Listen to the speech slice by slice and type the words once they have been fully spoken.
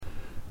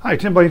Hi,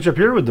 Tim Blankenship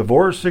here with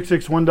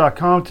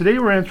Divorce661.com. Today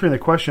we're answering the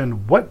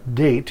question, what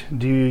date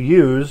do you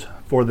use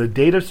for the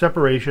date of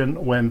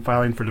separation when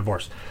filing for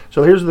divorce?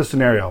 So here's the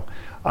scenario.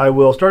 I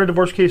will start a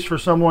divorce case for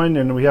someone,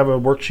 and we have a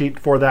worksheet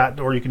for that,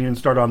 or you can even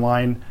start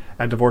online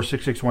at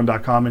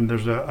Divorce661.com, and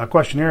there's a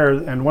questionnaire,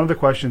 and one of the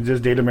questions is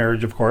date of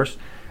marriage, of course,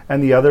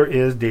 and the other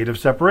is date of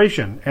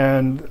separation.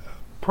 And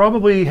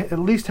probably at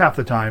least half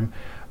the time,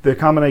 the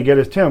comment I get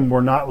is, Tim,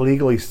 we're not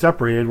legally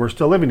separated, we're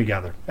still living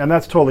together. And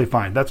that's totally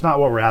fine. That's not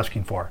what we're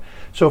asking for.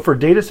 So for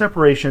date of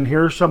separation,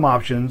 here are some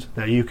options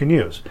that you can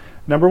use.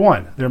 Number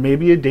one, there may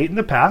be a date in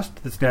the past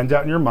that stands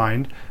out in your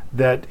mind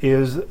that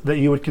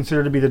you would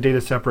consider to be the date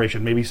of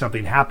separation. Maybe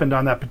something happened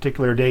on that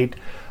particular date,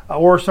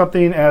 or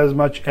something as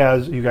much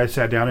as you guys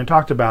sat down and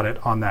talked about it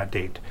on that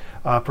date.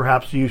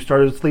 Perhaps you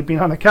started sleeping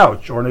on a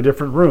couch or in a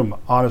different room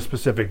on a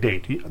specific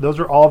date. Those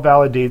are all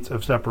valid dates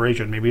of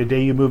separation. Maybe a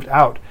day you moved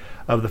out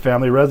of the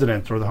family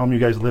residence or the home you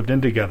guys lived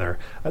in together.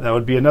 That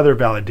would be another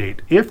valid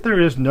date. If there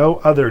is no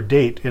other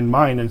date in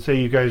mind, and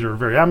say you guys are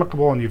very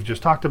amicable and you've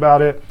just talked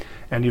about it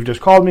and you've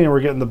just called me and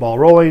we're getting the ball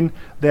rolling,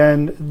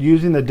 then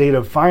using the date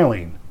of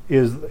filing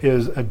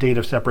is a date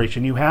of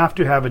separation. You have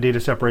to have a date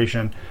of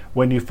separation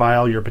when you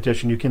file your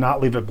petition. You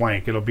cannot leave it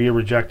blank. It'll be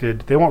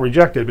rejected. They won't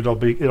reject it, but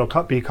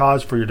it'll be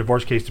cause for your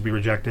divorce case to be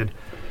rejected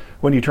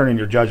when you turn in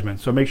your judgment.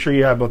 So make sure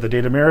you have both a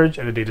date of marriage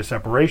and a date of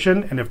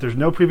separation. And if there's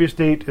no previous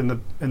date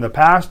in the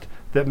past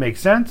that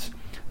makes sense,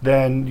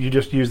 then you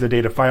just use the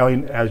date of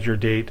filing as your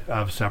date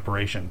of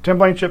separation. Tim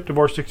Blankenship,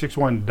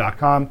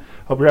 Divorce661.com.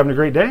 Hope you're having a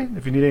great day.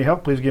 If you need any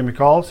help, please give me a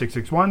call,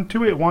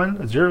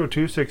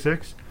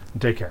 661-281-0266,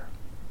 and take care.